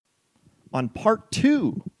On part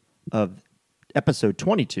 2 of episode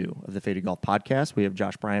 22 of the Faded Golf Podcast, we have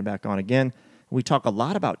Josh Bryan back on again. We talk a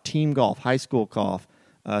lot about team golf, high school golf,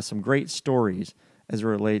 some great stories as it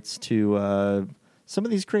relates to some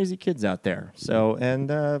of these crazy kids out there. So, and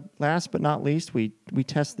last but not least, we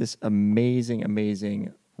test this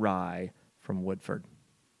amazing rye from Woodford.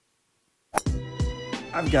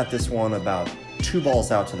 I've got this one about 2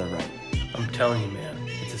 balls out to the right. I'm telling you, man,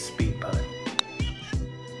 it's a speed putt.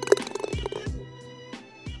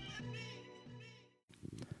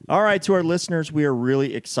 All right, to our listeners, we are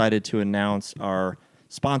really excited to announce our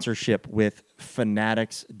sponsorship with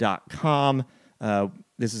Fanatics.com.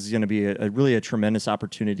 This is going to be a tremendous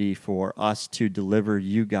opportunity for us to deliver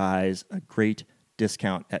you guys a great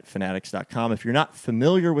discount at Fanatics.com. If you're not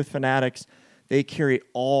familiar with Fanatics, they carry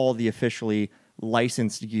all the officially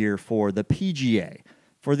licensed gear for the PGA,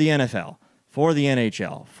 for the NFL, for the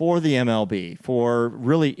NHL, for the MLB, for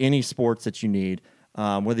really any sports that you need,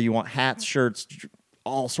 whether you want hats, shirts,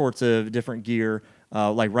 all sorts of different gear.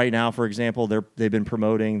 Like right now, for example, they've been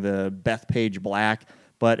promoting the Bethpage Black,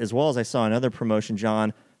 but as well as I saw another promotion,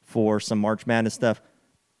 John, for some March Madness stuff.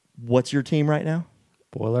 What's your team right now?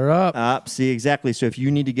 Boiler up. See, exactly. So if you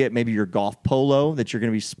need to get maybe your golf polo that you're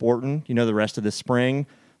going to be sporting, the rest of the spring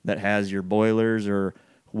that has your Boilers or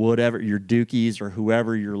whatever, your Dookies or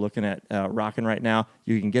whoever you're looking at rocking right now,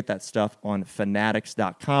 you can get that stuff on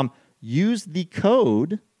Fanatics.com. Use the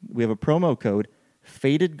code, we have a promo code,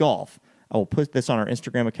 Faded Golf. I will put this on our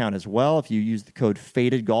Instagram account as well. If you use the code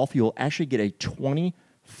Faded Golf, you'll actually get a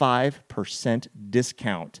 25%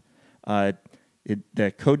 discount.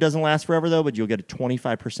 The code doesn't last forever, though, but you'll get a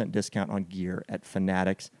 25% discount on gear at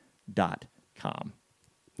Fanatics.com.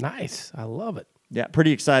 Nice. I love it. Yeah,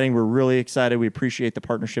 pretty exciting. We're really excited. We appreciate the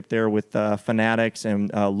partnership there with Fanatics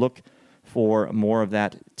and look for more of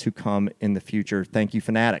that to come in the future. Thank you,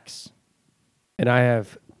 Fanatics. And I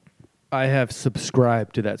have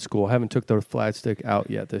subscribed to that school. I haven't took the flag stick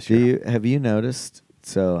out yet this year. Have you noticed?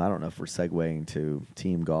 So I don't know if we're segueing to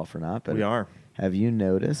team golf or not, but we are. Have you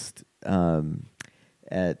noticed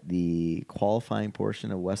at the qualifying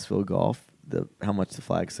portion of Westfield Golf how much the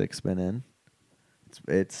flag stick's been in?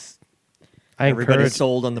 It's everybody's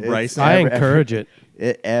sold on the Bryson. I encourage it.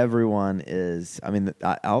 Everyone is. I mean,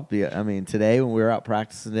 today when we were out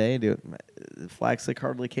practicing today, the flag stick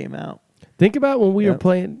hardly came out. Think about when we were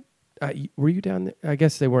playing. Were you down there? I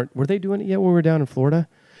guess they weren't. Were they doing it yet when we were down in Florida?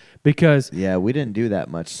 Because we didn't do that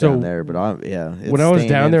much down there. But when I was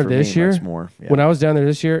down there this year, when I was down there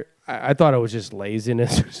this year, I thought it was just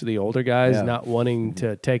laziness to the older guys not wanting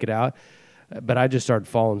to take it out. But I just started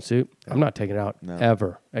following suit. I'm not taking it out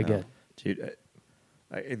ever again. Dude,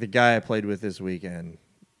 the guy I played with this weekend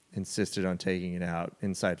insisted on taking it out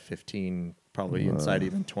inside 15, probably inside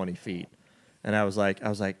even 20 feet. And I was like,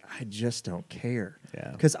 I just don't care.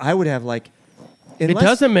 Yeah. Because I would have it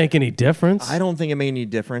doesn't make any difference. I don't think it made any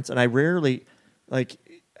difference. And I rarely,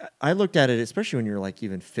 I looked at it, especially when you're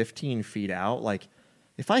even 15 feet out.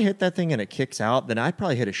 If I hit that thing and it kicks out, then I'd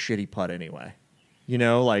probably hit a shitty putt anyway.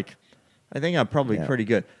 I think I'm probably pretty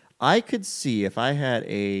good. I could see if I had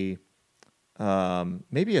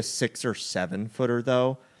maybe a 6 or 7 footer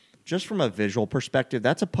though, just from a visual perspective,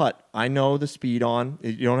 that's a putt. I know the speed on.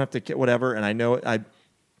 You don't have to whatever, and I know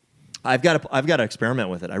I've got to experiment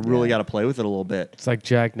with it. I really got to play with it a little bit. It's like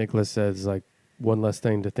Jack Nicklaus says, one less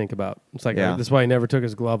thing to think about. It's that's why he never took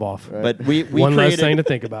his glove off. Right. But we one less thing to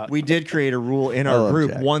think about. We did create a rule in our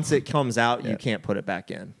group. Jack. Once it comes out, you can't put it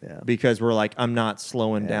back in because we're I'm not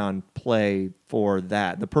slowing down play for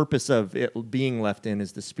that. The purpose of it being left in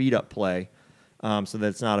is to speed up play. So that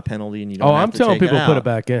it's not a penalty and you don't have I'm to telling take people it to put out. it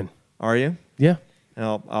back in. Are you? Yeah.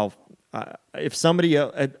 If somebody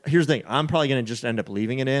here's the thing, I'm probably going to just end up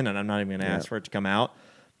leaving it in, and I'm not even going to ask for it to come out.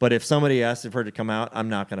 But if somebody asks for it to come out, I'm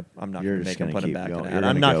not going to make them put it back in.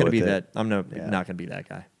 I'm not going to be that. I'm not going to be that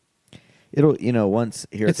guy. It'll once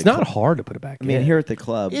here. It's not hard to put it back in. I mean, here at the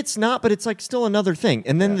club, it's not, but it's still another thing.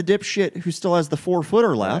 And then the dipshit who still has the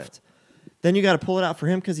 4-footer left. Then you got to pull it out for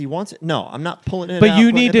him because he wants it. No, I'm not pulling it out. But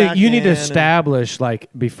you need to establish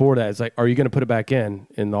before that. It's are you going to put it back in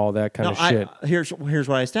and all that kind of shit? Here's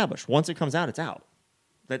what I established. Once it comes out, it's out.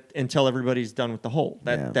 That until everybody's done with the hole.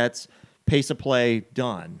 That's pace of play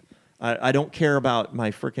done. I don't care about my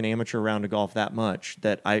freaking amateur round of golf that much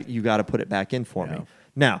that you got to put it back in for me.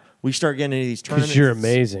 Now we start getting into these tournaments. Because you're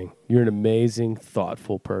amazing. You're an amazing,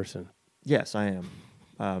 thoughtful person. Yes, I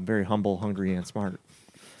am. Very humble, hungry, and smart.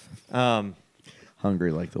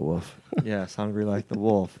 Hungry like the wolf. Yes, hungry like the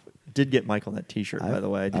wolf. did get Michael that T-shirt, by the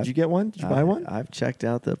way. Did I've- you get one? Did you buy one? I've checked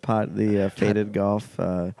out the Faded Golf.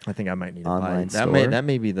 I think I might need to buy online it. store. That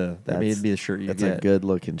may be the shirt you That's get. a good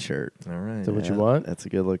looking shirt. All right. Is that what you want? That's a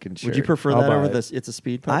good looking shirt. Would you prefer I'll that buy over it. this? It's a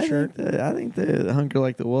speed putt shirt. I think the Hunker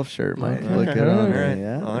Like the Wolf shirt might Okay. look good All on All there. right.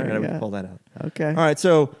 Yeah, All there right. you I go. would pull that out. Okay. All right,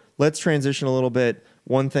 so let's transition a little bit.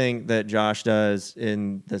 One thing that Josh does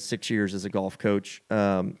in the 6 years as a golf coach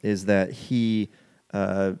is that he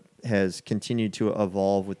has continued to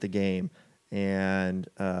evolve with the game. And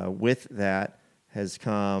with that has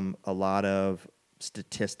come a lot of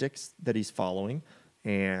statistics that he's following.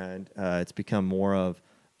 And it's become more of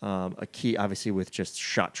a key, obviously, with just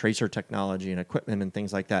shot tracer technology and equipment and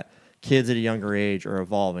things like that. Kids at a younger age are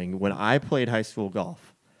evolving. When I played high school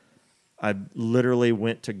golf, I literally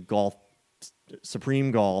went to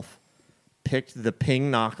Supreme Golf, picked the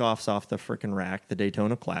Ping knockoffs off the frickin' rack, the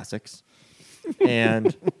Daytona Classics,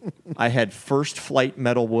 and I had first flight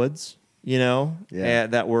metal woods,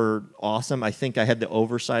 that were awesome. I think I had the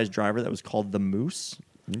oversized driver that was called the Moose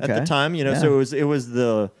at the Okay. time, Yeah. so it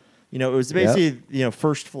was basically,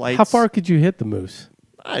 first flights. How far could you hit the moose?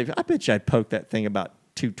 I bet you I'd poke that thing about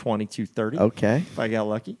 220, 230. Okay. If I got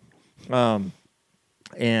lucky.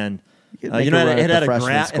 And You could make it a run at had the a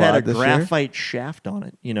freshman it had a squad this year. graphite shaft on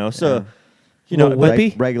it, so Little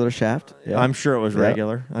whippy? Regular shaft. Yeah. I'm sure it was Yeah.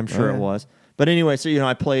 regular. I'm sure it Okay. was. But anyway, so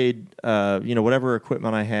I played whatever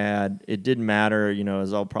equipment I had, it didn't matter, it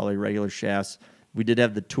was all probably regular shafts. We did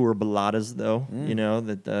have the Tour Baladas though,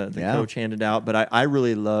 that the Yeah. coach handed out, but I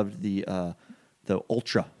really loved the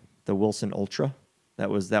Ultra, the Wilson Ultra. That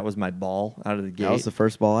was my ball out of the gate. That was the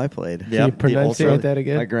first ball I played. Yeah. Can you the pronunciate Ultra. that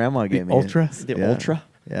again? My grandma gave me Ultra? it. The Yeah. Ultra.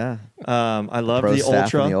 Yeah. I love pro the staff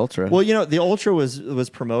Ultra. and the Ultra. Well, the Ultra was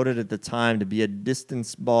promoted at the time to be a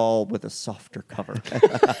distance ball with a softer cover.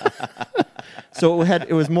 So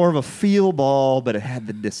it was more of a feel ball, but it had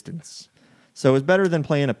the distance. So it was better than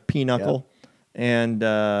playing a pinochle. And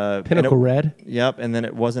Pinnacle Red? Yep, and then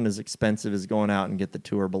it wasn't as expensive as going out and get the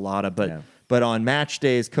Tour Ballata. But Yeah. but on match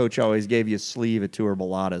days, coach always gave you a sleeve of Tour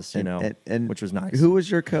Ballatas, and which was nice. Who was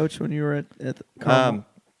your coach when you were at the Carmel?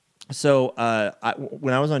 So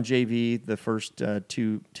when I was on JV, the first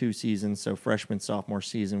two seasons, so freshman, sophomore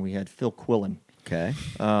season, we had Phil Quillen. Okay.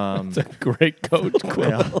 It's a great coach.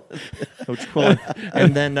 Yeah. Coach Quillen.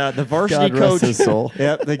 And then the varsity God rest coach. his soul.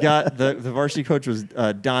 Yep, the varsity coach was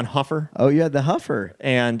Don Huffer. Oh, you had the Huffer.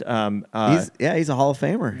 And He's a Hall of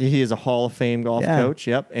Famer. he is a Hall of Fame golf Yeah. coach.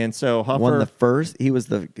 Yep. And so Huffer Won the first. He was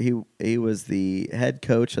the head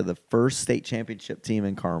coach of the first state championship team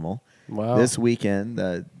in Carmel. Wow. This weekend,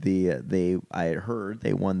 I had heard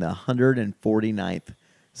they won the 149th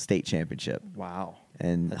state championship. Wow.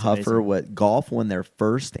 And That's Huffer, golf won their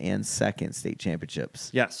first and second state championships.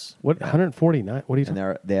 Yes. What, 149? What are you And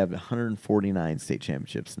talking they have 149 state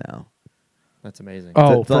championships now. That's amazing.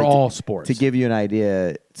 Oh, To- for like, all sports. To give you an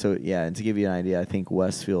idea, I think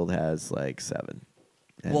Westfield has like 7.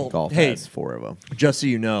 And Well, golf hey. has 4 of them. Just so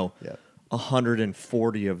you know, Yep.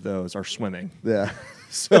 140 of those are swimming. Yeah.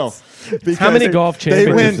 So, How many golf they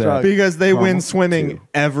championships win are- because they win Almost swimming 2.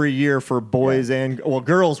 every year for boys and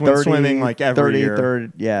girls win swimming like every 30, year. 30,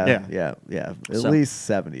 Yeah. yeah. At So- least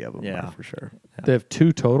 70 of them Yeah. are for sure. They have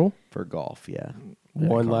 2 total? For golf, yeah.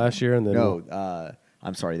 One last year and then... No,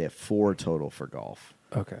 I'm sorry, they have 4 total for golf.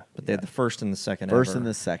 Okay. But they had the first and the second. First ever. and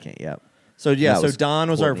the second, yep. So yeah, That so was Don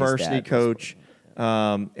was our Courtney's varsity dad. coach,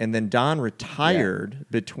 and then Don retired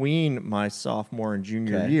between my sophomore and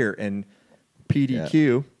junior Okay. year, and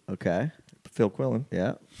PDQ, Okay. Phil Quillen,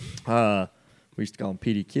 Yeah. we used to call him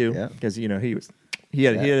PDQ Yeah. because he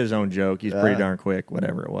had his own joke. He's pretty Yeah. darn quick,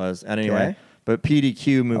 whatever it was. And anyway, Okay. but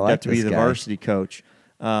PDQ moved like up to be this the guy. varsity coach.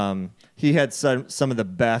 He had some of the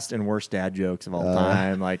best and worst dad jokes of all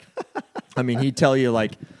time. Like, I mean, he'd tell you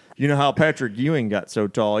like, you know how Patrick Ewing got so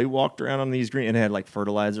tall? He walked around on these greens and had like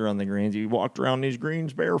fertilizer on the greens. He walked around these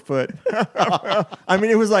greens barefoot. I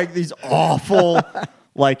mean, it was like these awful,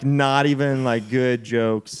 like not even like good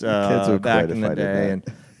jokes Kids would back quit in if the I did day.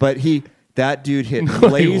 that. But that dude hit No,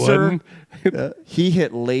 he laser. wouldn't. He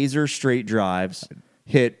hit laser straight drives.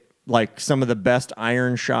 Hit like some of the best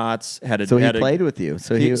iron shots. So he played with you.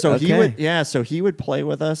 So he would play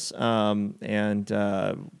with us, and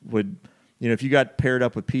would, if you got paired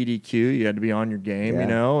up with PDQ, you had to be on your game,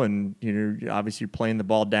 Yeah. and obviously you're playing the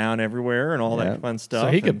ball down everywhere and all Yeah. that fun stuff.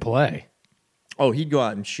 So he could And- play. Oh, he'd go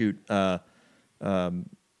out and shoot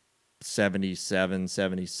 77,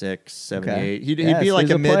 76, 78. He'd Yeah, be so like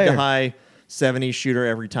he's a a mid to player. high 70 shooter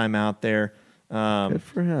every time out there. Good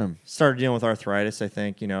for him. Started dealing with arthritis, I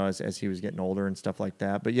think, as he was getting older and stuff like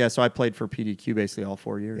that. But yeah, so I played for PDQ basically all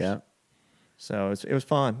 4 years. Yeah. So it was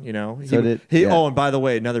fun, you know. Yeah. Oh, and by the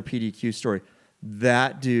way, another PDQ story.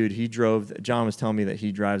 That dude, John was telling me that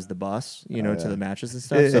he drives the bus, to the matches and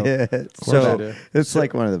stuff. So, It's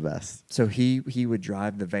like one of the best. So he would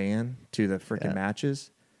drive the van to the freaking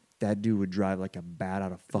matches. That dude would drive like a bat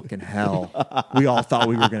out of fucking hell. We all thought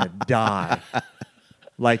we were going to die.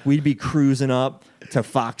 Like, we'd be cruising up to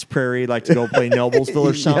Fox Prairie, like to go play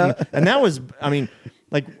Noblesville or something. Yeah. And that was,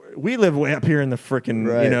 like, we live way up here in the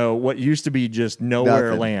freaking, what used to be just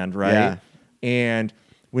nowhere land, right? Yeah. And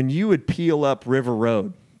when you would peel up River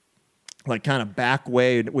Road, like kind of back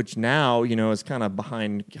way, which now, is kind of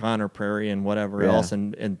behind Connor Prairie and whatever else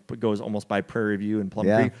and goes almost by Prairie View and Plum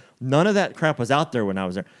Creek. None of that crap was out there when I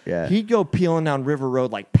was there. Yeah. He'd go peeling down River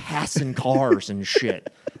Road, like passing cars and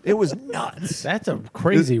shit. It was nuts. That's a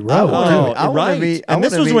crazy road. Right. And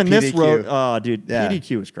this was when this road,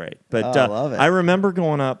 PDQ was great. But I love it. I remember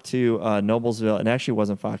going up to Noblesville, and actually it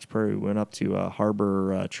wasn't Fox Prairie. We went up to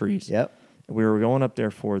Harbor Trees. Yep. We were going up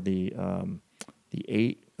there for the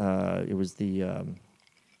 8. It was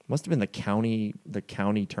must have been the county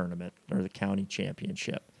tournament or the county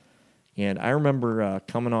championship. And I remember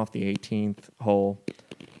coming off the 18th hole,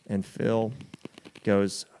 and Phil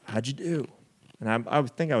goes, "How'd you do?" And I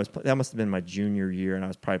think that must have been my junior year, and I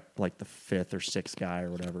was probably like the 5th or 6th guy or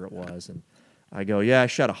whatever it was. And I go, "Yeah, I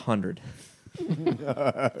shot 100."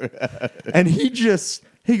 And he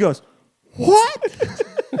goes, "What?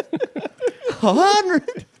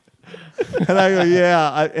 100?" And I go,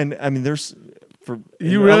 "Yeah." There's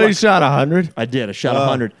you really shot 100? I did. I shot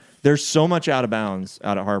 100. There's so much out of bounds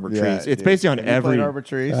out at Harbor Trees. It's basically on every Harbor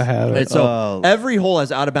Trees. I have. So every hole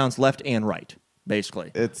has out of bounds left and right,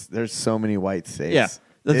 basically. There's so many white states. Yeah.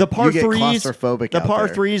 The par you get threes, claustrophobic the out par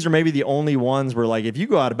there. threes are maybe the only ones where, like, if you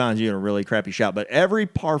go out of bounds, you get a really crappy shot. But every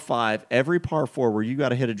par 5, every par 4 where you got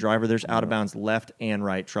to hit a driver, there's out of bounds left and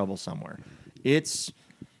right trouble somewhere. It's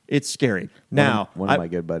scary. Now, one of my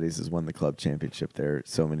good buddies has won the club championship there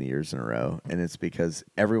so many years in a row, and it's because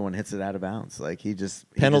everyone hits it out of bounds. Like he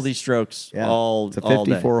penalty strokes all. It's a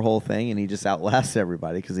 54-hole thing, and he just outlasts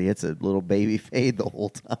everybody because he hits a little baby fade the whole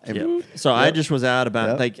time. Yep. So I just was out of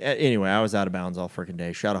bounds. Like anyway, I was out of bounds all freaking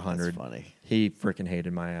day. Shot 100. That's funny. He freaking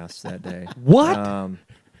hated my ass that day. What?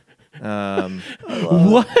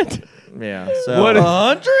 What? Yeah. So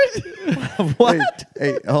 100? What?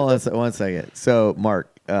 Hey, hold on 1 second. So Mark.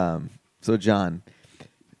 So John,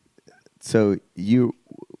 I'm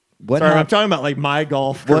talking about like my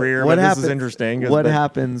golf career. What but happens, this is interesting. What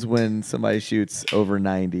happens when somebody shoots over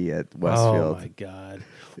 90 at Westfield? Oh my God,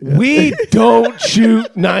 we don't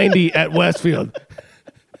shoot 90 at Westfield.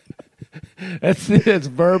 That's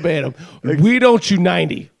verbatim. We don't shoot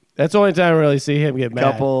 90. That's the only time I really see him get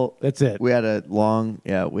mad. That's it. We had a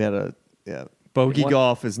bogey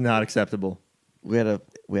golf is not acceptable. We had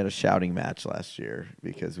a shouting match last year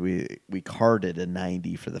because we carded a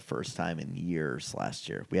 90 for the first time in years last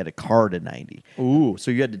year. We had to card a 90. Ooh, so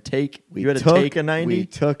you had to take take a 90? We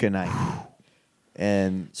took a 90.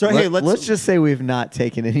 And so let's just say we've not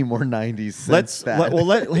taken any more 90s since that.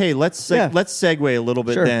 Let's segue a little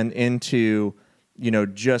bit then into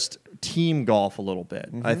just team golf a little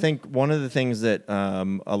bit. Mm-hmm. I think one of the things that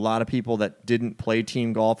a lot of people that didn't play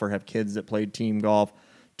team golf or have kids that played team golf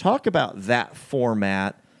talk about that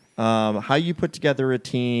format, how you put together a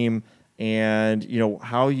team, and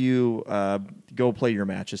how you go play your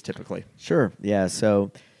matches typically. Sure. Yeah.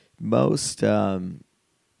 So most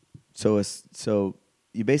so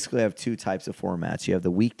you basically have 2 types of formats. You have the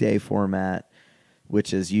weekday format,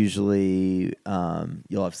 which is usually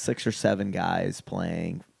you'll have 6 or 7 guys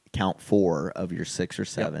playing. Count 4 of your 6 or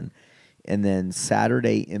 7. Yep. And then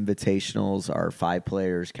Saturday invitationals are 5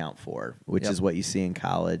 players, count 4, which is what you see in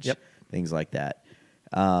college, things like that.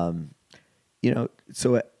 So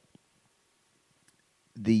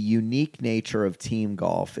the unique nature of team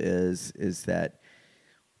golf is that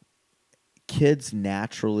kids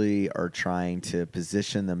naturally are trying to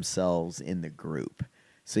position themselves in the group.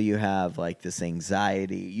 So you have like this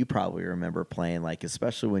anxiety. You probably remember playing, like,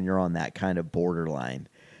 especially when you're on that kind of borderline.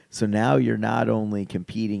 So now you're not only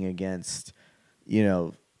competing against,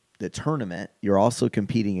 the tournament, you're also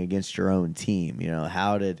competing against your own team.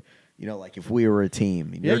 Like if we were a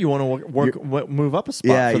team. You want to move up a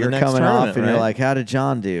spot for the next tournament. Yeah, you're coming off and you're like, how did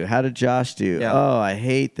John do? How did Josh do? Yeah. Oh, I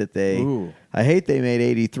hate they made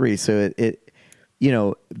 83. So you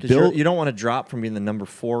don't want to drop from being the number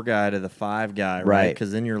 4 guy to the 5 guy, right?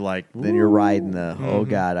 Because then you're like, ooh. Then you're riding the, oh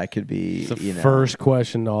God, I could be. It's the first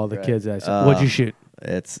question to all the kids I said, what'd you shoot?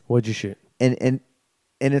 What'd you shoot? And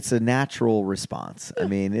it's a natural response. Yeah. I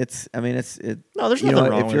mean, it's no, there's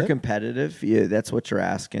nothing wrong if with you're it. competitive, that's what you're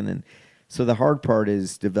asking. And So the hard part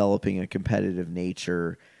is developing a competitive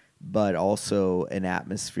nature, but also an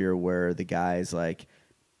atmosphere where the guys like,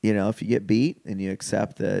 if you get beat and you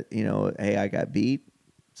accept that, hey, I got beat,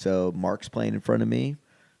 so Mark's playing in front of me,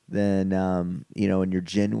 then, and you're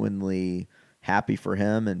genuinely happy for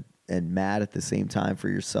him and mad at the same time for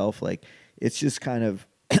yourself. Like, it's just kind of,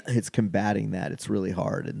 it's combating that. It's really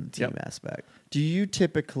hard in the team aspect. Do you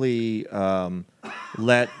typically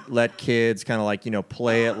let kids kind of like,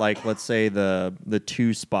 play at like, let's say the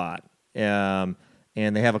 2 spot, and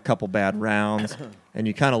they have a couple bad rounds, and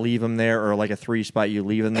you kind of leave them there, or like a 3 spot, you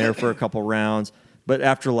leave them there for a couple rounds, but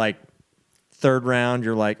after like 3rd round,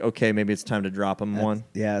 you're like, okay, maybe it's time to drop them one?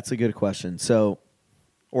 Yeah, that's a good question. So,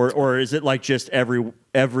 or is it like just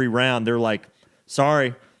every round they're like,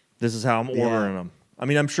 sorry, this is how I'm ordering them? I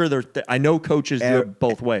mean, I'm sure I know coaches do it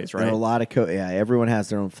both ways, right? A lot of everyone has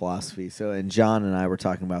their own philosophy. So, and John and I were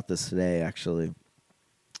talking about this today, actually.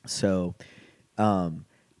 So,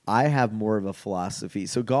 I have more of a philosophy.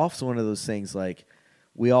 So, golf's one of those things. Like,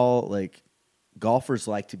 we all golfers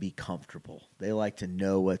like to be comfortable. They like to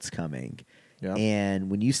know what's coming. Yep. And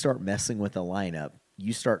when you start messing with a lineup,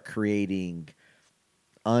 you start creating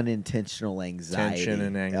unintentional anxiety, tension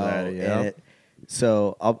and anxiety.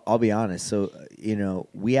 So I'll be honest. So,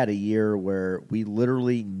 we had a year where we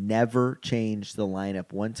literally never changed the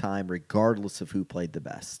lineup one time, regardless of who played the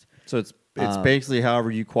best. So it's basically however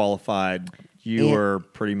you qualified, you were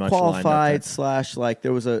pretty much qualified /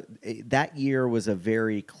 there was that year was a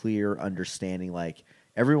very clear understanding. Like,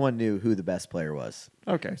 everyone knew who the best player was.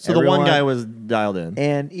 Okay, so the one guy was dialed in.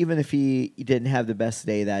 And even if he didn't have the best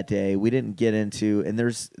day that day, we didn't get into. And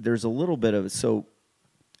there's a little bit of so.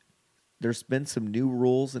 There's been some new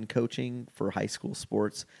rules in coaching for high school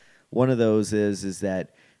sports. One of those is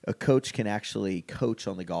that a coach can actually coach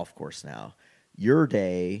on the golf course now. Your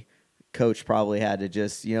day, coach probably had to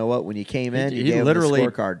just, when you came in, you gave literally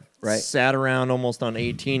him the scorecard, right? Sat around almost on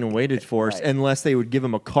 18 and waited for us, unless they would give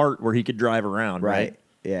him a cart where he could drive around, right?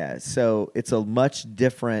 Yeah. So it's a much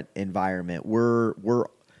different environment. We're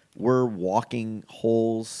walking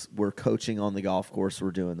holes. We're coaching on the golf course.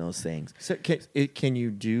 We're doing those things. So can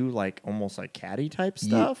you do like almost like caddy type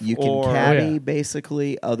stuff? You can caddy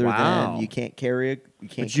basically. Other than you can't carry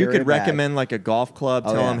But you could recommend like a golf club.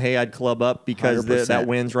 Tell them, hey, I'd club up because that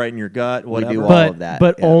wind's right in your gut. Whatever. We do all of that.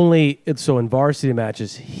 But only so in varsity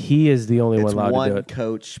matches, he is the only one allowed to do it. One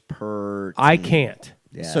coach per team. I can't.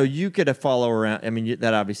 Yeah. So you could follow around. I mean,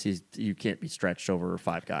 that obviously you can't be stretched over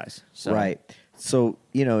 5 guys. So. Right. So,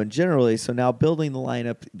 and generally, so now building the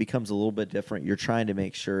lineup becomes a little bit different. You're trying to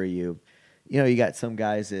make sure you got some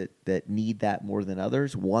guys that need that more than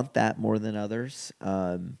others, want that more than others.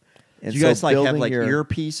 And do you guys have like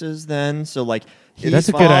earpieces then? So like that's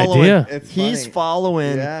a good idea. He's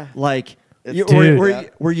following like you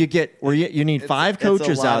need 5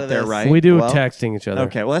 coaches out there, right? We do texting each other.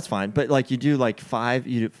 Okay, well that's fine. But like you do 5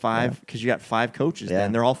 because you got 5 coaches.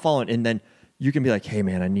 Then they're all following, and then you can be like, hey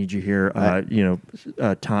man, I need you here.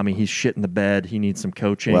 Tommy, he's shit in the bed. He needs some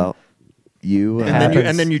coaching. Well,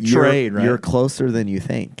 and then you trade, right? You're closer than you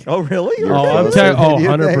think. Oh, really? I'm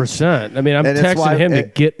 100%. I mean, I'm texting him to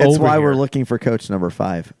get over. It's why here. We're looking for coach number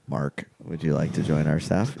 5. Mark, would you like to join our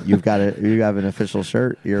staff? You have an official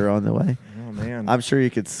shirt. You're on the way. Oh man, I'm sure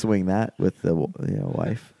you could swing that with the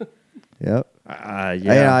wife. Yep.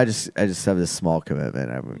 Yeah. I just have this small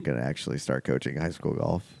commitment. I'm going to actually start coaching high school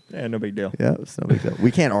golf. Yeah, no big deal. Yeah, it's no big deal.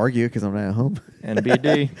 We can't argue because I'm not at home.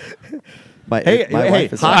 NBD. My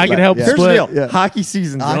wife is I can help Here's split. the deal. Yeah. Hockey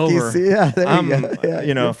season's over. There you go.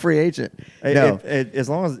 You're free agent. As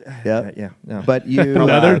long as no. But you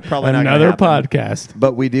another podcast.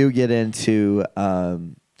 But we do get into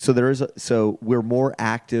so we're more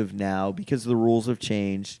active now because the rules have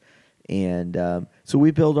changed, and so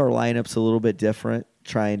we build our lineups a little bit different,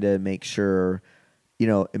 trying to make sure,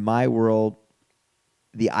 in my world,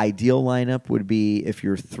 the ideal lineup would be if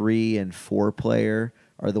your 3 and 4 player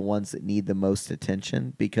are the ones that need the most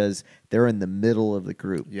attention because they're in the middle of the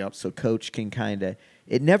group. Yep. So coach can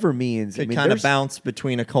it never means. It kind of bounce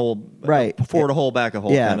between a hole, right, forward a hole, back a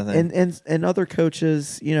hole kind of thing. And other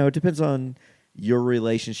coaches, it depends on your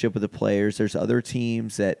relationship with the players. There's other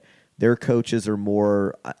teams that their coaches are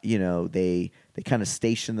more, they kind of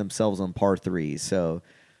station themselves on par 3s. So,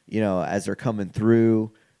 as they're coming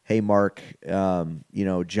through, hey, Mark, John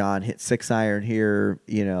hit 6-iron here,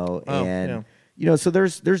 so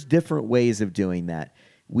there's different ways of doing that.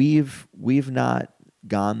 We've not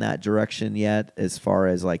gone that direction yet as far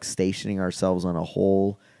as like stationing ourselves on a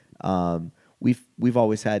hole. We've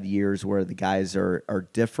always had years where the guys are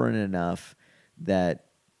different enough that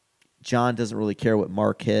John doesn't really care what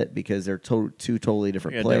Mark hit because they're two totally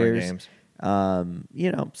different players.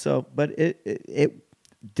 So, but it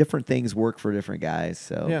different things work for different guys.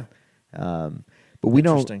 So, Yeah. But we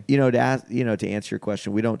don't, Interesting. to answer your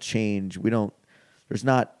question, we don't change. There's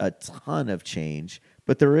not a ton of change,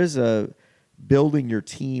 but there is a building your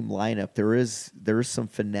team lineup. There is some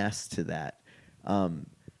finesse to that.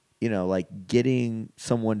 Like getting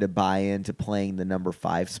someone to buy into playing the number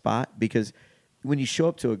 5 spot, because when you show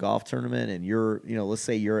up to a golf tournament and you're, let's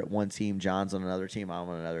say you're at one team, John's on another team, I'm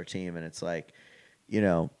on another team, and it's like,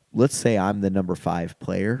 let's say I'm the number 5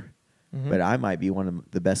 player, but I might be one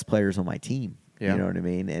of the best players on my team. Yeah. You know what I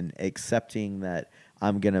mean? And accepting that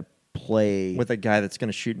I'm going to play with a guy that's going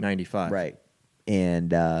to shoot 95. right. And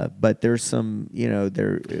but there's some,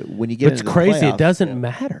 when you get But it's into the crazy. It playoffs, doesn't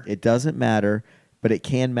matter. It doesn't matter, but it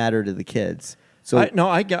can matter to the kids. So I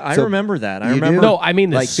so remember that. I you do? remember. No, I mean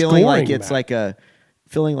the like feeling like scoring it's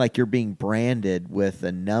feeling like you're being branded with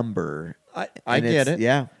a number. I And get it's- it.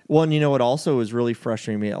 Yeah. Well, and what also was really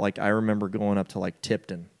frustrating me, like I remember going up to like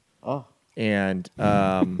Tipton Oh. and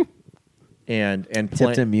and play,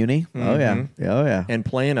 Tipton Muni. Oh yeah. Mhm. Oh yeah. and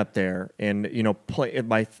playing up there, and play in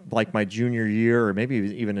my junior year, or maybe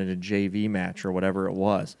even in a JV match or whatever it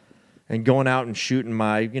was, and going out and shooting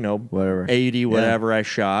my Whatever. 80 whatever I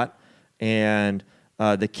shot, and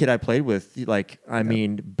the kid I played with,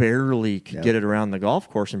 barely could get it around the golf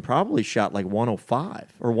course, and probably shot like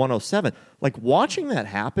 105 or 107. Like watching that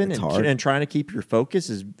happen It's hard. and trying to keep your focus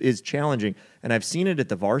is challenging. And I've seen it at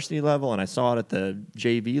the varsity level, and I saw it at the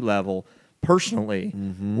JV level personally,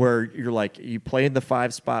 where you're like, you played the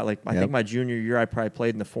 5 spot. Like I think my junior year, I probably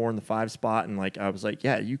played in the 4 and the 5 spot, and like I was like,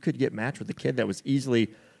 yeah, you could get matched with a kid that was easily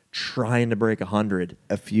trying to break 100.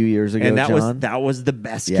 A few years ago, And that John, was the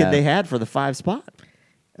best Yeah. kid they had for the 5 spot.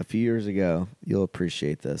 a few years ago, you'll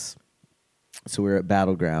appreciate this. So we were at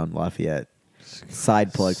Battleground Lafayette.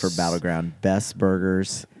 Side plug for Battleground. Best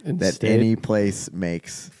burgers In the that state. any place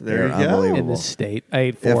makes. There They're you go. unbelievable. in the state. I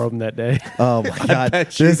ate 4 of them that day. Oh my God!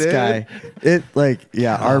 bet you This did. guy,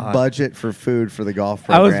 our budget for food for the golf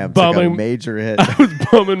I was program took a bumming- major hit. I was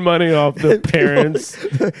bumming money off the parents.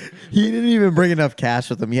 He didn't even bring enough cash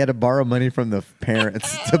with him. He had to borrow money from the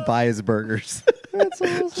parents to buy his burgers. That's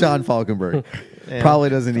awesome. John Falkenberg probably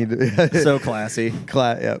doesn't need to. So classy.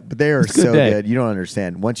 Yeah, but they are It's a good so day. good. You don't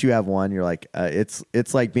understand. Once you have one, you're like, it's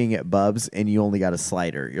like being at Bub's and you only got a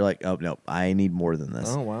slider. You're like, oh no, I need more than this.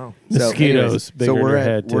 Oh wow. Mosquitoes bigger So than we're your at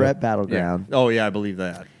head, too. we're at Battleground. Oh yeah, I believe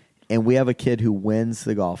that. And we have a kid who wins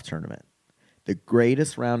the golf tournament. The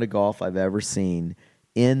greatest round of golf I've ever seen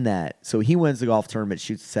in that. So he wins the golf tournament,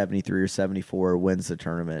 shoots 73 or 74, wins the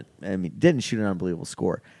tournament. I mean, didn't shoot an unbelievable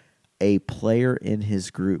score. A player in his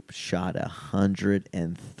group shot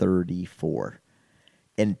 134.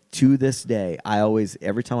 And to this day,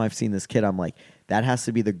 every time I've seen this kid, I'm like, that has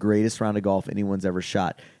to be the greatest round of golf anyone's ever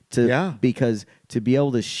shot. Because to be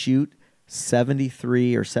able to shoot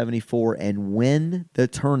 73 or 74 and win the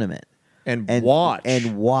tournament And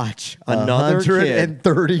watch another kid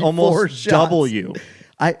 134 almost shots. double you.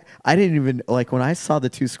 I didn't even when I saw the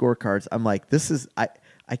 2 scorecards, I'm like,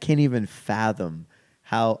 I can't even fathom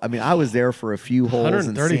how. I mean, I was there for a few holes.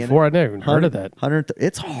 134. I never even heard of that.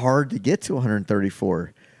 It's hard to get to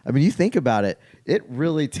 134. I mean, you think about it. It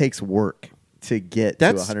really takes work to get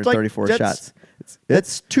to 134 shots.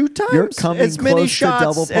 That's 2 You're times coming as many close to shots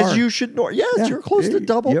double par. as you should. Yes, Yeah. you're close to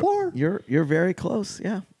double par. You're very close.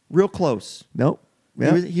 Yeah. Real close. Nope.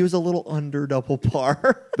 Yeah. He was a little under double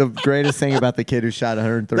par. The greatest thing about the kid who shot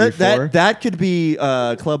 134. that could be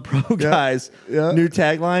Club Pro guys' new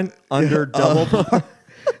tagline: under double par.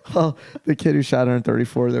 Well, the kid who shot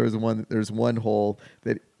 134, there's one hole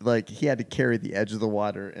that he had to carry the edge of the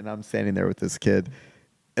water, and I'm standing there with this kid,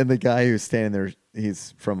 and the guy who's standing there,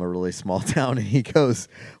 he's from a really small town, and he goes,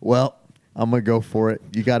 "Well, I'm gonna go for it.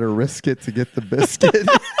 You got to risk it to get the biscuit."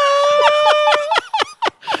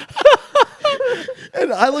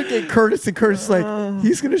 And I looked at Curtis, and Curtis is like,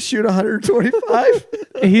 he's going to shoot 125.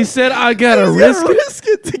 He said, I got to He's risk gotta it. risk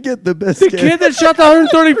it to get the The biscuit. kid that shot the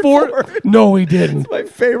 134? No, he didn't. My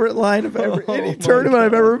favorite line of any tournament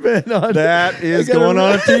I've ever been on. That is I gotta going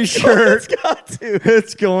on a T-shirt. It's got to.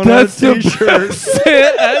 It's going That's on a the T-shirt. best.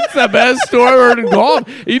 That's the best story I've heard in golf.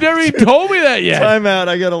 You never even told me that yet. Time out.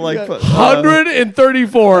 I gotta put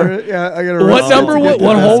 134. Yeah, I gotta. What risk it number? to get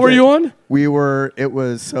What the hole were biscuit. you on? It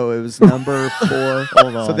was number 4.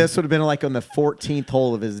 Hold on. So this would have been like on the 14th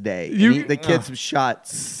hole of his day. And You- the kids shot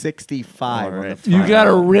 65 All on the right. You got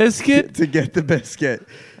to risk it. to get the biscuit.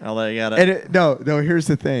 I gotta. And no, here's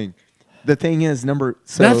the thing. The thing is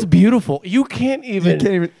That's beautiful. You can't you even.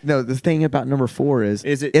 can't even. No, the thing about number 4 is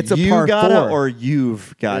Is it it's a you par gotta 4 or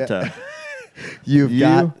you've got to? You've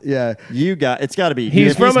got It's got to be.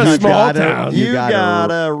 He's from a small town. You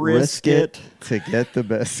gotta risk it to get the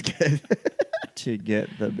biscuit. to get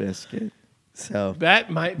the biscuit. So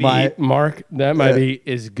that might be Mark. That might be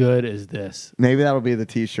as good as this. maybe that'll be the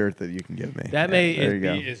T-shirt that you can give me. That there you be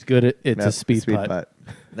go. as good. It's Yep, a speed putt.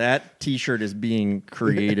 That T-shirt is being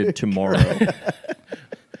created tomorrow.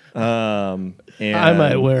 And I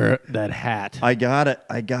might wear that hat. I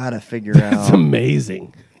gotta figure It's out.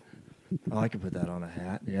 amazing. Oh, I could put that on a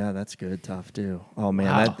hat. Yeah, that's good. Tough too. Oh man,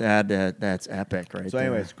 Wow. that's epic right So, there.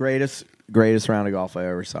 anyways, greatest round of golf I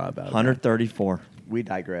ever saw. About it. 134. We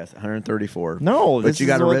digress. 134. No, but this you is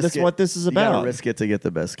got to what- risk that's it. what this is You about. got to risk it to get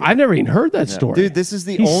the biscuit. I've never even heard that story. Dude, this is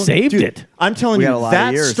the He only. saved dude, it. I'm telling We you, got a lot of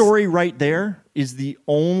that years. story right there is the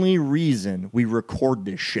only reason we record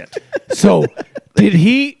this shit. So did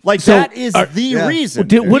he That is the reason.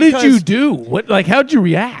 What did you Because do? What how'd you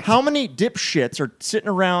react? How many dipshits are sitting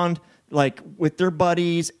around like with their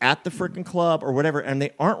buddies at the freaking club or whatever, and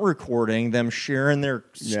they aren't recording them sharing their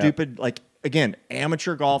stupid again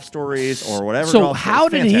amateur golf stories or whatever. So golf how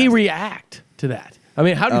stories. did he Fantastic. react to that? I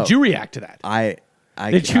mean, how did you react to that? I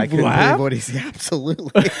Did you couldn't laugh? believe what he's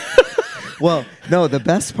absolutely. Well, no, the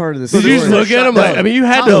best part of the Did story. you just look at him like? I mean, you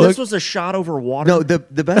had to This look. was a shot over water. No,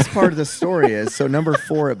 the best part of the story is so number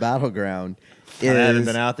 4 at Battleground I haven't is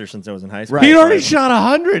been out there since I was in high school. Right. He'd already shot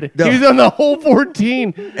 100. No. He was on the whole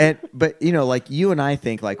 14. but like you and I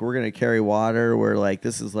think like we're gonna carry water. We're like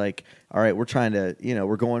this is like all right. We're trying to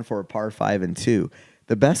we're going for a par 5 and 2.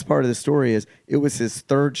 The best part of the story is it was his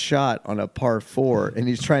third shot on a par 4, and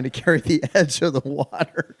he's trying to carry the edge of the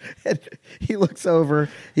water. And he looks over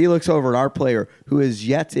at our player who has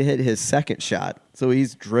yet to hit his second shot. So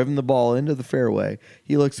he's driven the ball into the fairway.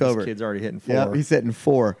 He looks over. This kid's already hitting 4. Yeah, he's hitting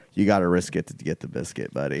 4. You got to risk it to get the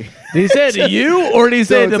biscuit, buddy. Did he say it to you or did he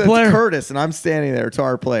say it to the it's player? Curtis, and I'm standing there to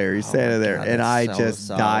our player. He's standing there, God, and that's I so just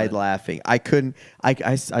solid. died laughing. I couldn't.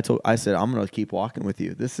 I said I'm going to keep walking with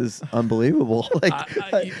you. This is unbelievable.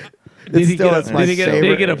 Did It's he, still- get it's a, my did, he get a, did he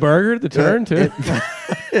favorite. get a burger at the turn too?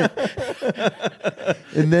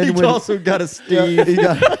 And then He when also got a Steve. he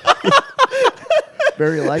got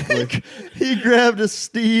very likely, He grabbed a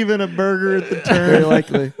Steve and a burger at the very turn.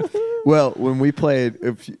 likely. Well, when we played,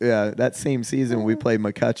 that same season when we played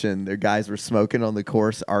McCutcheon, the guys were smoking on the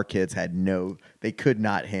course. Our kids had they could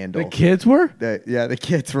not handle. The kids were? The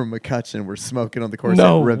kids from McCutcheon were smoking on the course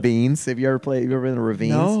No. at Ravines. Have you ever been to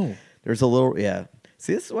Ravines? No. There's a little,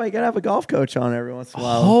 See, this is why you gotta have a golf coach on every once in a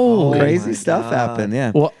while. Holy Crazy my stuff God. happen.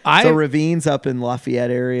 Yeah. Well, so Ravines up in Lafayette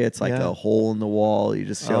area, it's like Yeah. a hole in the wall. You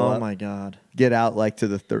just show Oh up, my God. get out like to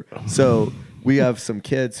the third. So we have some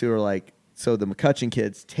kids who are like, so the McCutcheon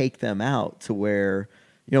kids take them out to where,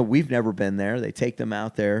 we've never been there. They take them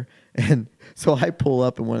out there, and so I pull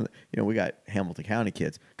up and one of the, we got Hamilton County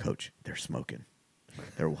kids. Coach, they're smoking.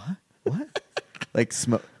 They're what? What? Like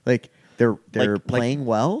smoke? Like. They're playing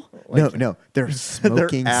well. No, they're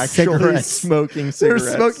smoking They're actually cigarettes. smoking They're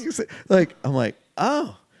cigarettes. smoking. I'm like,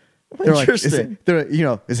 oh, they're Interesting.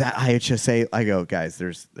 is that IHSA? I go, guys.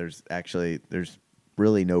 There's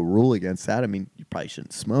really no rule against that. I mean, you probably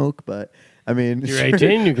shouldn't smoke, but I mean, You're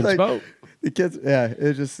 18, you can like, smoke. The kids,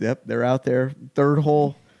 it's just they're out there, third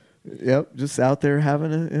hole. Yep, just out there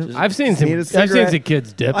having a. I've seen some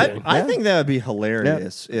kids dipping. I think that would be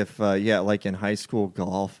hilarious if, like in high school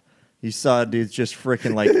golf, you saw dudes just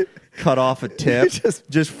freaking like cut off a tip, just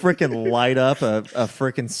freaking light up a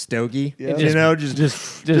freaking stogie, Yeah.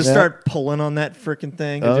 just start pulling on that freaking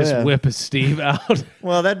thing. Oh, just yeah. whip a Steve out.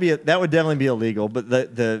 Well, that would definitely be illegal. But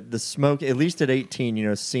the smoke, at least at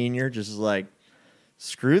 18, senior, just is like,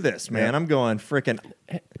 screw this, man. Yeah. I'm going freaking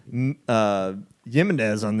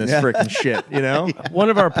Jimenez on this freaking shit. One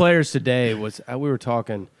of our players today was we were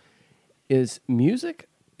talking. Is music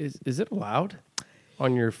is it allowed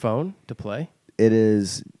on your phone to play? It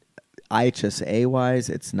is IHSA wise,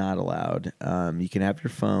 it's not allowed. You can have your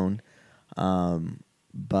phone,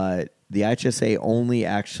 but the IHSA only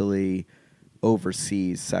actually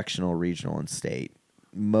oversees sectional, regional, and state.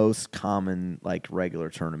 Most common, like regular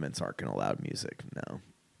tournaments, aren't going to allow music. No,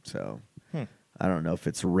 so I don't know if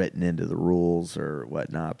it's written into the rules or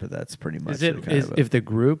whatnot, but that's pretty much Is it if the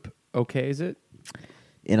group okays it?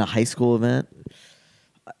 In a high school event.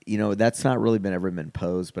 That's not really ever been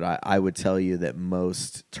posed, but I would tell you that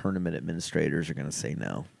most tournament administrators are going to say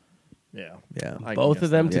no. Yeah. Yeah. I Both guess of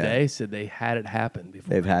them that. today said they had it happen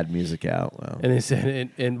before. They've had music out. Well. And they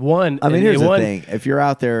said, and one. I mean, and here's the one, thing. If you're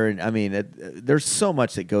out there, and there's so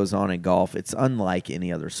much that goes on in golf. It's unlike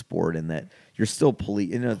any other sport in that you're still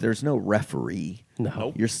there's no referee.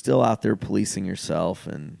 No. You're still out there policing yourself,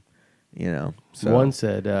 and so One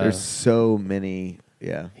said, there's so many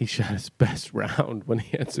Yeah. He shot his best round when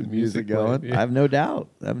he had some music going. playing. I have no doubt.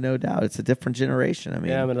 It's a different generation. I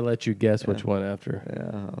mean, I'm going to let you guess which one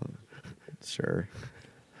after. Sure.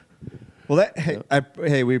 Well,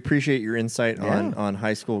 hey, we appreciate your insight on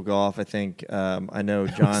high school golf. I think I know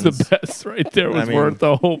John's the best right there was worth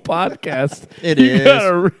the whole podcast. It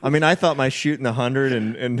is. I mean, I thought my shooting 100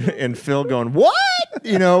 and Phil going, what?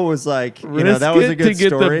 Was like, that was a good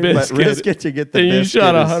story. But risk it to get the biscuit. And you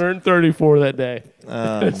shot is, 134 that day.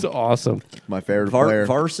 It's awesome. My favorite player.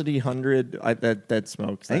 Varsity 100, that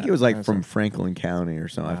smokes. I think it was like from Franklin County or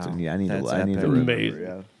something. Wow. I need to remember.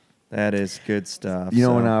 Amazing. That is good stuff.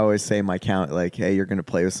 When I always say my count, like, hey, you're going to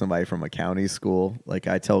play with somebody from a county school. Like,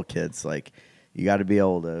 I tell kids, like, you got to be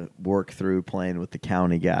able to work through playing with the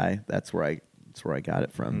county guy. That's where I got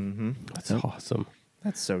it from. Mm-hmm. That's awesome.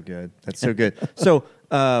 That's so good. So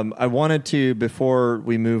I wanted to, before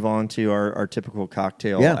we move on to our typical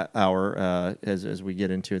cocktail hour, as we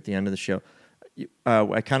get into at the end of the show,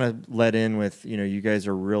 I kind of led in with, you guys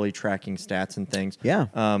are really tracking stats and things. Yeah.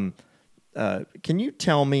 Can you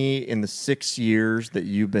tell me, in the 6 years that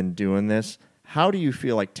you've been doing this, how do you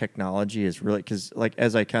feel like technology is really, because like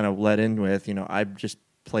as I kind of led in with, I've just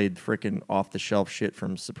played freaking off the shelf shit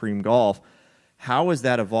from Supreme Golf. How has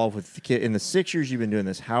that evolved with the kid in the 6 years you've been doing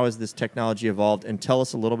this? How has this technology evolved? And tell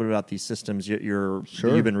us a little bit about these systems that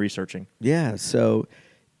you've been researching. Yeah. So,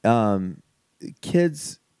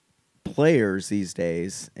 players these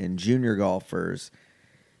days and junior golfers,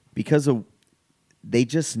 because of they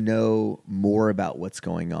just know more about what's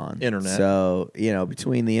going on. Internet. So,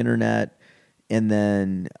 between the internet and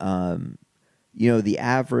then, the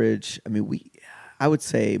average, I would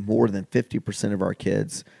say more than 50% of our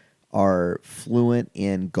kids are fluent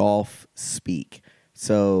in golf speak.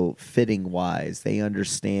 So fitting wise, they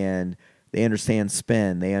understand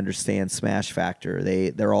spin, they understand smash factor.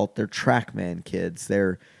 They're TrackMan kids.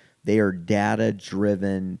 They are data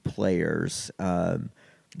driven players. Ball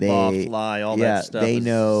fly, all that stuff. They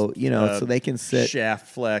know, so they can sit.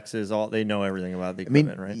 Shaft flexes, they know everything about the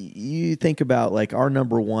equipment, right? You think about like our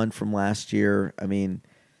number one from last year.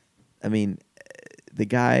 The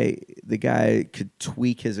guy could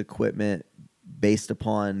tweak his equipment based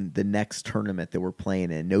upon the next tournament that we're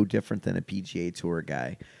playing in. No different than a PGA Tour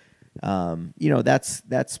guy.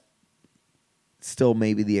 That's still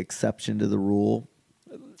maybe the exception to the rule,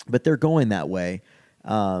 but they're going that way.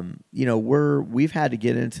 We've had to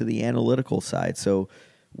get into the analytical side. So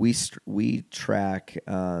we track,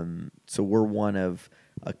 so we're one of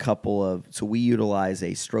a couple of, so we utilize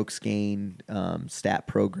a strokes gain, stat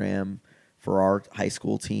program for our high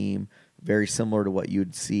school team, very similar to what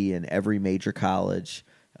you'd see in every major college.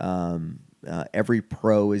 Every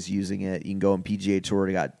pro is using it. You can go on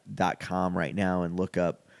PGAtour.com right now and look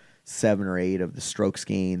up 7 or 8 of the strokes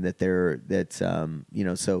gain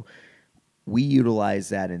so we utilize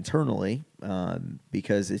that internally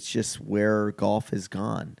because it's just where golf has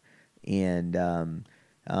gone, and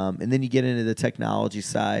then you get into the technology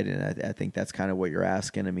side, and I think that's kind of what you're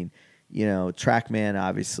asking. TrackMan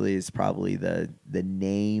obviously is probably the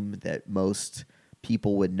name that most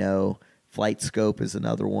people would know. Flight Scope is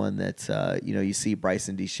another one that you see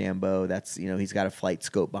Bryson DeChambeau. That's he's got a flight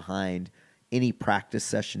scope behind any practice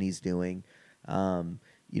session he's doing.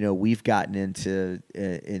 We've gotten into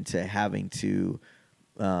having to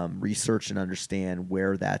research and understand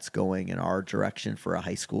where that's going in our direction for a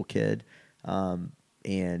high school kid, and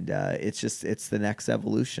it's the next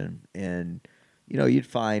evolution. And you'd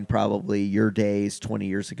find probably your days 20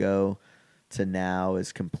 years ago to now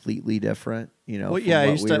is completely different. I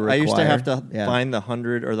used to have to find the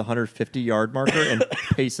 100 or the 150 yard marker and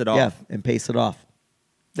pace it off. Yeah, and pace it off.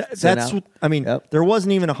 There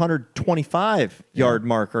wasn't even a 125 yard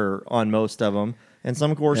marker on most of them, and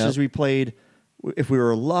some courses we played, if we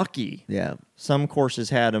were lucky. Yeah, some courses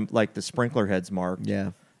had them like the sprinkler heads marked.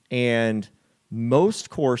 Yeah, and most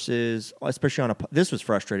courses, especially this was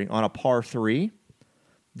frustrating on a par 3,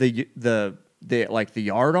 the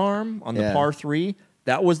yard arm on the par 3,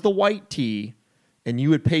 that was the white tee, and you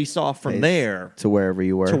would pace off from there to wherever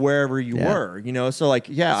you were. So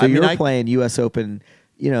you're playing U.S. Open.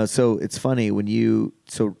 So it's funny when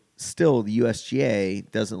still the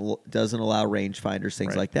USGA doesn't allow rangefinders,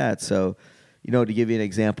 things like that. So, to give you an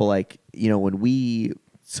example, when we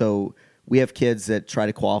have kids that try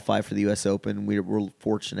to qualify for the U.S. Open. We're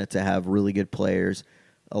fortunate to have really good players.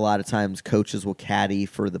 A lot of times coaches will caddy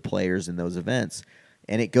for the players in those events.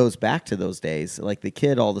 And it goes back to those days. Like the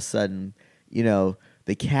kid all of a sudden,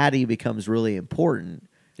 the caddy becomes really important.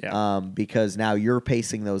 Yeah. Because now you're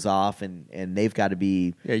pacing those off, and they've got to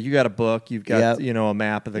be. Yeah, you got a book, you've got a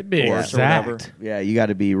map of the Be course or whatever. exact. Yeah, you got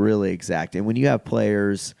to be really exact. And when you have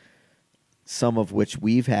players, some of which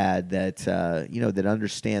we've had that that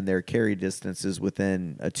understand their carry distances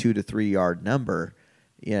within a 2 to 3 yard number,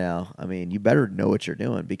 I mean, you better know what you're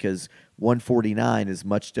doing, because 149 is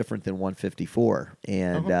much different than 154.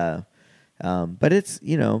 And but it's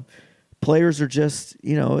players are just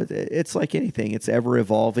it's like anything. It's ever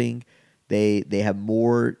evolving. They have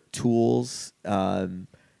more tools.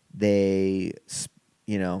 They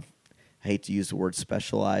I hate to use the word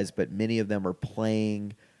specialized, but many of them are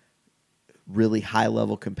playing really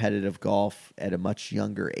high-level competitive golf at a much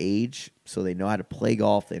younger age, so they know how to play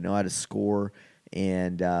golf, they know how to score,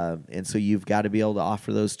 and so you've got to be able to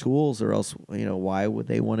offer those tools, or else why would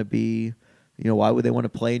they want to be, why would they want to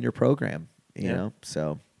play in your program?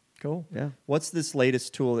 So Cool. yeah. What's this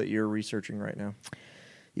latest tool that you're researching right now?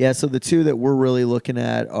 Yeah, so the two that we're really looking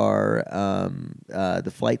at are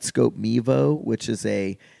the FlightScope Mevo, which is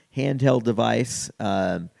a handheld device.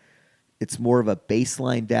 It's more of a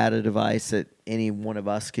baseline data device that any one of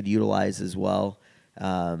us could utilize as well.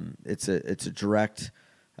 It's a direct.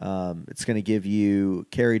 It's going to give you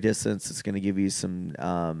carry distance. It's going to give you some.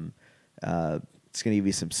 It's going to give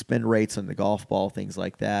you some spin rates on the golf ball, things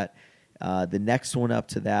like that. The next one up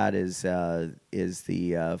to that is the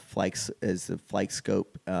FlightScope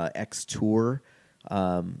X Tour,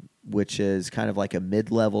 which is kind of like a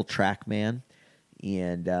mid-level TrackMan,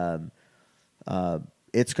 and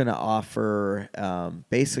it's going to offer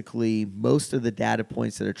basically most of the data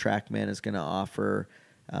points that a TrackMan is going to offer,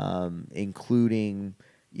 including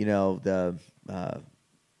the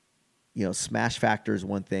smash factor is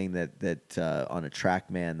one thing that on a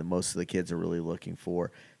TrackMan the most of the kids are really looking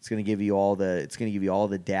for. It's going to give you all the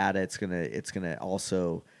data. It's going to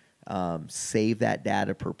also save that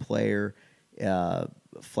data per player.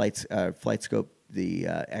 FlightScope, the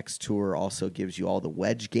X Tour, also gives you all the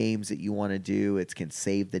wedge games that you want to do. It can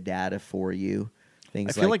save the data for you.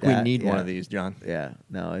 Things I feel like we that. need Yeah. one of these, John. Yeah,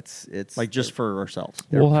 no, it's Like just for ourselves.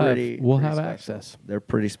 they're We'll pretty, have pretty special. access. They're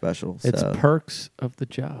pretty special. It's so perks of the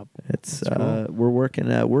job. It's That's cool. we're working.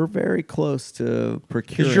 We're very close to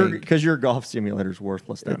procuring. Because your golf simulator's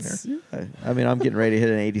worthless down here. I mean, I'm getting ready to hit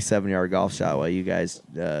an 87-yard golf shot while you guys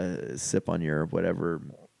sip on your whatever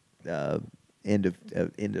end of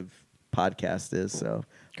podcast is. So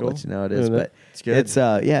Cool. I'll let you know it is. Yeah, But it's good. It's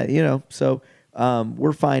So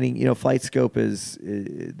we're finding FlightScope is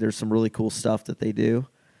there's some really cool stuff that they do,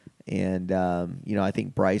 and I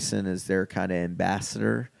think Bryson is their kind of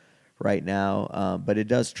ambassador right now. But it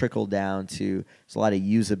does trickle down to there's a lot of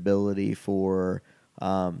usability for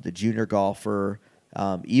the junior golfer,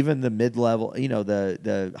 even the mid-level,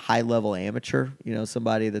 the high-level amateur.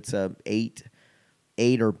 Somebody that's a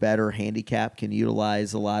eight or better handicap can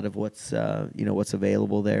utilize a lot of what's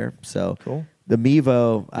available there. So Cool. the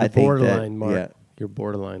Mevo, I think borderline, Mark. yeah, You're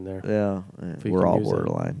borderline there. If we we're can all use it.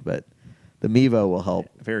 borderline, but the Mevo will help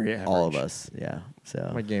Very all of average. us. Yeah.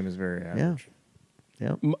 So My game is very average.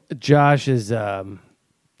 yeah. Josh is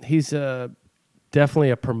he's definitely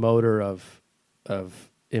a promoter of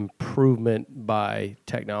improvement by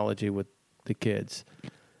technology with the kids,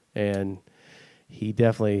 and he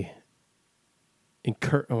definitely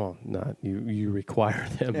you require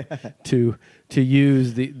them to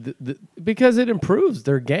use the because it improves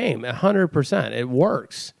their game 100%. It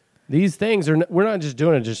works. These things we're not just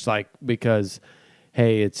doing it just like because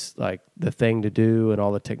hey, it's like the thing to do and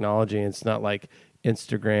all the technology, and it's not like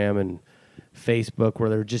Instagram and Facebook where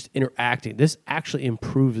they're just interacting. This actually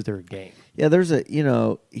improves their game. Yeah, there's a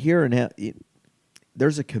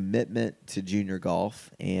there's a commitment to junior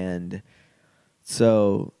golf, and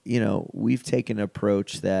so we've taken an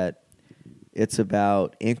approach that it's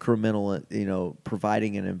about incremental,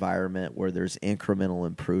 providing an environment where there's incremental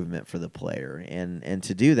improvement for the player, and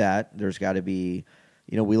to do that, there's got to be,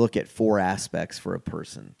 we look at 4 aspects for a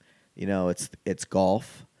person. It's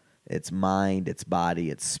golf, it's mind, it's body,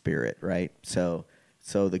 it's spirit, right? So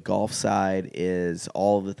the golf side is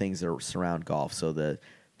all of the things that surround golf. So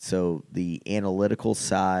the analytical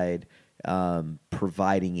side,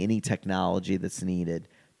 providing any technology that's needed.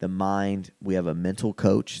 The mind, we have a mental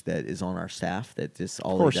coach that is on our staff that just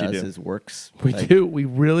all he does is works. We do. We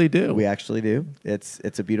really do. We actually do. It's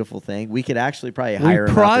a beautiful thing. We could actually probably We hire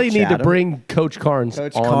him out probably to need chat to him. bring Coach Carnes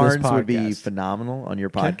Coach on Carnes this podcast. would be phenomenal on your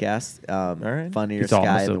podcast. All right. Funniest He's guy in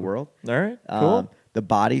awesome. the world. All right. Cool. The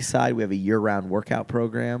body side, we have a year-round workout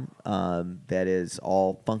program that is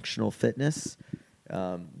all functional fitness.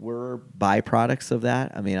 We're byproducts of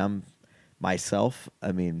that. I mean,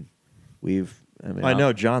 we've I mean, I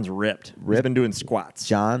know John's ripped. He's Ripped. been doing squats.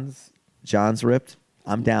 John's ripped.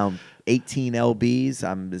 I'm down 18 lbs.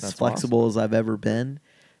 I'm as That's flexible as I've ever been.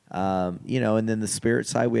 And then the spirit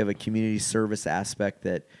side, we have a community service aspect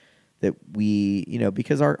that we,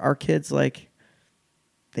 because our kids, like,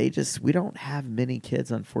 we don't have many kids,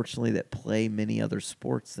 unfortunately, that play many other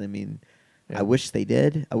sports. I mean, Yeah. I wish they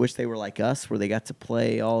did. I wish they were like us, where they got to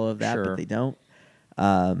play all of that, Sure. but they don't.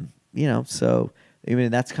 So I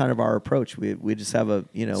mean, that's kind of our approach. We just have a,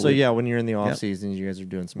 So yeah, when you're in the off season, you guys are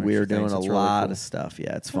doing some. we are extra doing things. a That's really lot cool. of stuff.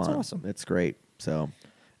 Yeah, it's That's fun. awesome. It's great. So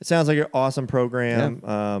It sounds like an awesome program.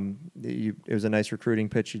 It was a nice recruiting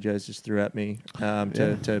pitch you guys just threw at me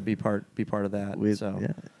to be part of that.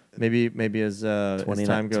 Maybe as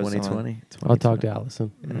time goes 2020. I'll talk to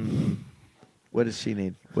Allison. What does she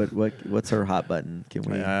need? What's her hot button? Can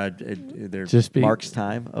we they're Just be Mark's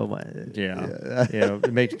time? Oh my.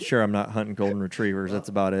 make sure I'm not hunting golden retrievers. That's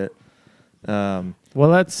about it. Well,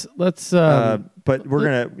 let's But we're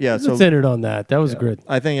gonna let's end it on that. That was good.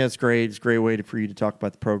 I think that's great. It's a great way for you to talk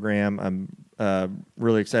about the program. I'm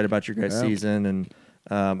really excited about your guys' season,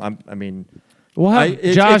 and We'll have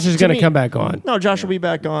Josh is going to come back on. No, Josh will be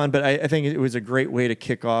back on, but I think it was a great way to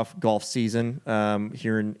kick off golf season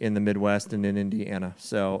here in the Midwest and in Indiana.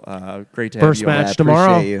 So great to have First you on. match I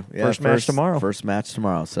tomorrow. appreciate you. Yeah, First match tomorrow. First match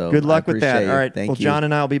tomorrow. So Good luck I with that. appreciate you. All right. Thank Well, you. John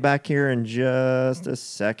and I will be back here in just a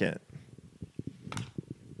second.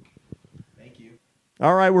 Thank you.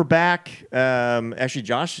 All right, we're back. Actually,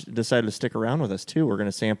 Josh decided to stick around with us too. We're going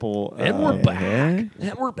to sample. And we're back.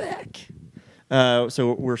 And we're back.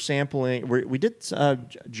 So we're sampling. We did.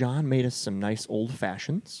 John made us some nice old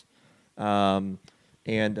fashions. What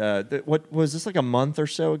was this, like a month or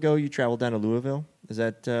so ago? You traveled down to Louisville. Is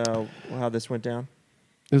that how this went down?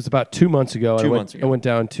 It was about 2 months ago. 2 months ago. I went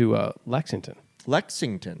down to Lexington.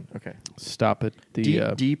 Lexington. Okay. Stop at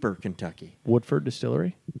the Deeper Kentucky. Woodford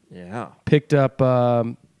Distillery. Yeah. Picked up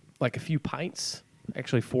like a few pints,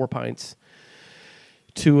 actually 4 pints.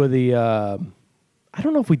 2 of the. I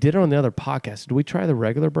don't know if we did it on the other podcast. Did we try the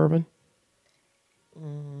regular bourbon?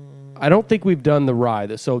 I don't think we've done the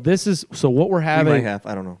rye. So what we're We having. might have.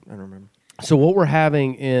 I don't know. I don't remember. So what we're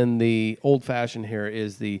having in the old fashioned here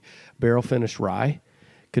is the barrel finished rye,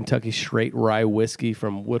 Kentucky straight rye whiskey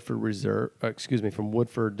from Woodford from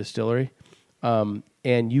Woodford Distillery, and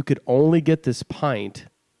you could only get this pint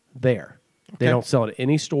there. They Okay. don't sell it at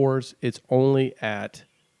any stores. It's only at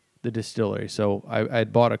the distillery. So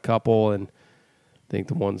I'd bought a couple, and I think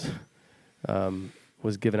the ones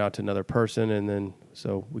was given out to another person, and then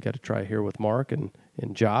so we got to try here with Mark and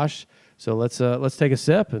Josh. So let's take a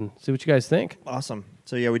sip and see what you guys think. Awesome.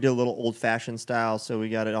 So yeah, we did a little old fashioned style. So we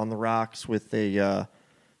got it on the rocks with a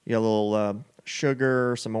little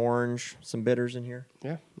sugar, some orange, some bitters in here.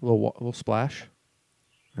 Yeah, a little splash.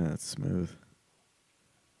 That's smooth.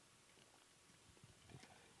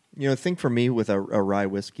 Think for me with a rye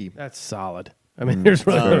whiskey That's solid. I mean, here's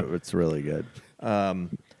really It's really good.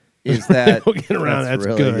 is that we'll get around. That's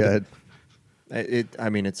really good.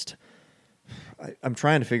 I'm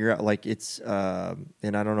trying to figure out, like, it's and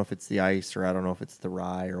I don't know if it's the ice or I don't know if it's the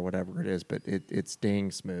rye or whatever it is, but it's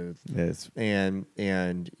dang smooth. It's And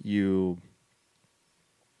you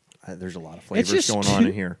there's a lot of It's flavors just going on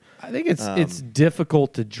in here. I think it's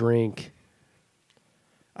difficult to drink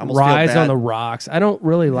I almost feel rye bad. on the rocks. I don't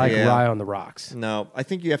really like Yeah. rye on the rocks. No, I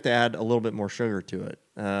think you have to add a little bit more sugar to it.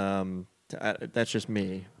 That's just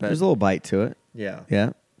me. But there's a little bite to it. yeah.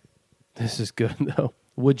 Yeah. This is good though.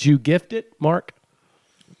 Would you gift it, Mark?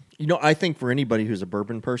 I think for anybody who's a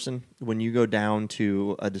bourbon person, when you go down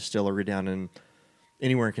to a distillery down in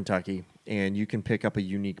anywhere in Kentucky, and you can pick up a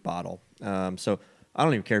unique bottle. So I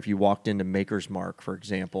don't even care if you walked into Maker's Mark, for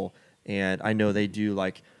example, and I know they do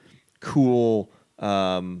like cool,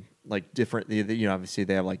 like different. Obviously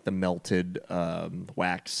they have like the melted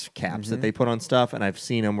wax caps that they put on stuff, and I've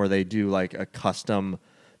seen them where they do like a custom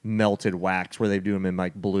melted wax where they do them in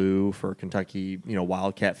like blue for Kentucky,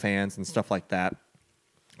 Wildcat fans and stuff like that.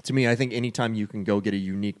 To me, I think anytime you can go get a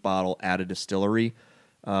unique bottle at a distillery,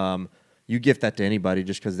 you gift that to anybody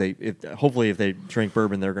just because hopefully if they drink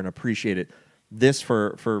bourbon, they're going to appreciate it. This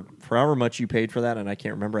for however much you paid for that, and I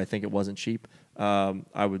can't remember, I think it wasn't cheap.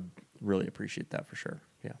 I would really appreciate that for sure.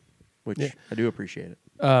 Yeah, I do appreciate it.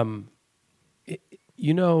 Have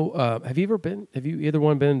you either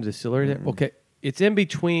one been in a distillery there? Okay. It's in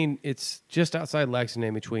between. It's just outside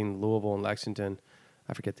Lexington, between Louisville and Lexington.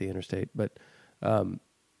 I forget the interstate, but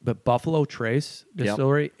Buffalo Trace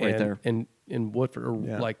Distillery right there. and Woodford are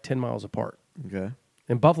like 10 miles apart. Okay.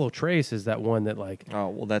 And Buffalo Trace is that one that like Oh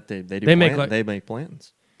well, that they do. They make they make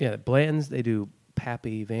Blanton's. Blanton's. They do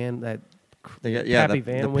Pappy Van, that They got, Pappy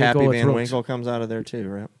the Van Pappy Winkle, it's Van Rooks. Winkle comes out of there too,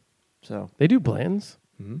 right? So They do Bland's.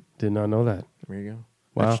 Mm-hmm. Did not know that. there you go.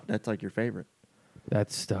 Wow. That's like your favorite.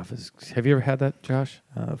 That stuff is. Have you ever had that, Josh?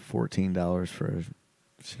 $14 for a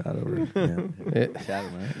shot over. Yeah. It-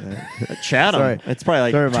 Chatham, right? At Chatham, Sorry. it's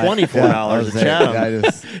probably Sorry, like Mike. $24 Yeah, I at was saying, Chatham. I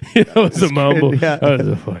just, that was a mumble. Yeah. That was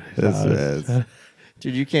a funny. it's-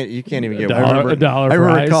 Dude, you can't even get Dollar- one. a dollar I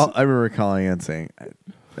remember, price. I remember calling and saying,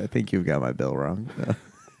 I think you've got my bill wrong.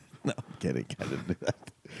 No, I'm kidding. I didn't do that.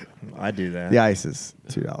 I do that. The ice is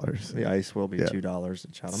 $2. The ice will be Yeah. $2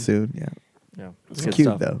 at Chatham. Soon, yeah. Yeah, It's good cute,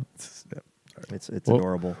 stuff. though. It's Well-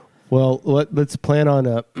 adorable. Well, let's plan on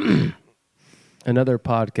another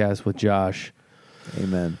podcast with Josh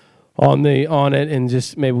Amen. on it, and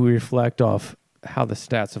just maybe we reflect off how the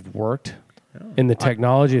stats have worked and the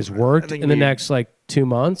technology has worked think in the we- next like 2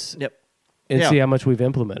 months, Yep. and Yeah. see how much we've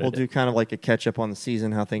implemented. We'll it. do kind of like a catch up on the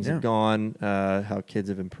season, how things Yeah. have gone, how kids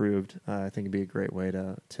have improved. I think it'd be a great way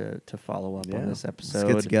to follow up on this episode.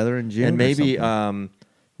 Let's get together in June. and maybe or something.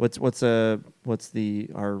 what's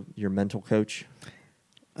your mental coach?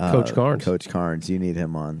 Coach Carnes. Coach Carnes, you need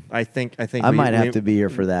him on. I think I might have to be here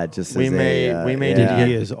for that. Just we as may- a, we may Dude, need to yeah.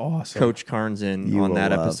 he is awesome. Coach Carnes in You on will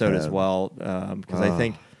that love episode as him. well because I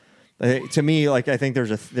think to me like I think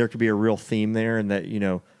there could be a real theme there, and that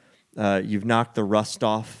you've knocked the rust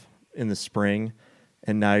off in the spring.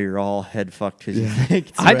 And now you're all head fucked because you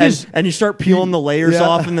think and you start peeling the layers Yeah.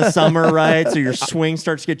 off in the summer, right? So your swing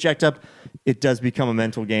starts to get jacked up. It does become a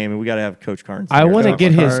mental game, and we got to have Coach Carnes. I here. want to So-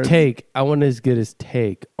 get his Carnes. take. I want to get his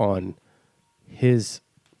take on his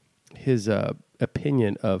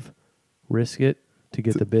opinion of risk it to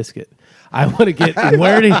get the biscuit. I want to get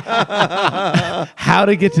how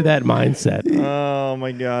to get to that mindset. Oh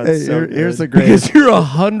my God! Hey, so here's the good. great. Because you're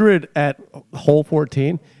 100 at hole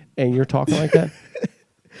 14 and you're talking like that.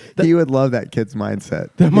 He would love that kid's mindset.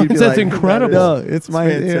 The He'd be mindset's incredible. No, it's my.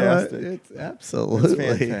 fantastic. It's absolutely.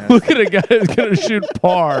 It's fantastic. Look at a guy who's going to shoot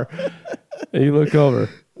par. And you look over.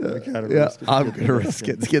 Yeah, I'm gonna risk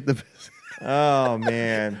it to get the. Oh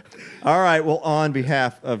man! All right. Well, on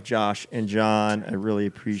behalf of Josh and John, I really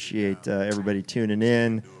appreciate everybody tuning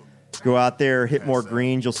in. Go out there, hit more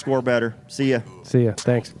greens, you'll score better. See ya. See ya.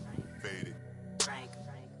 Thanks.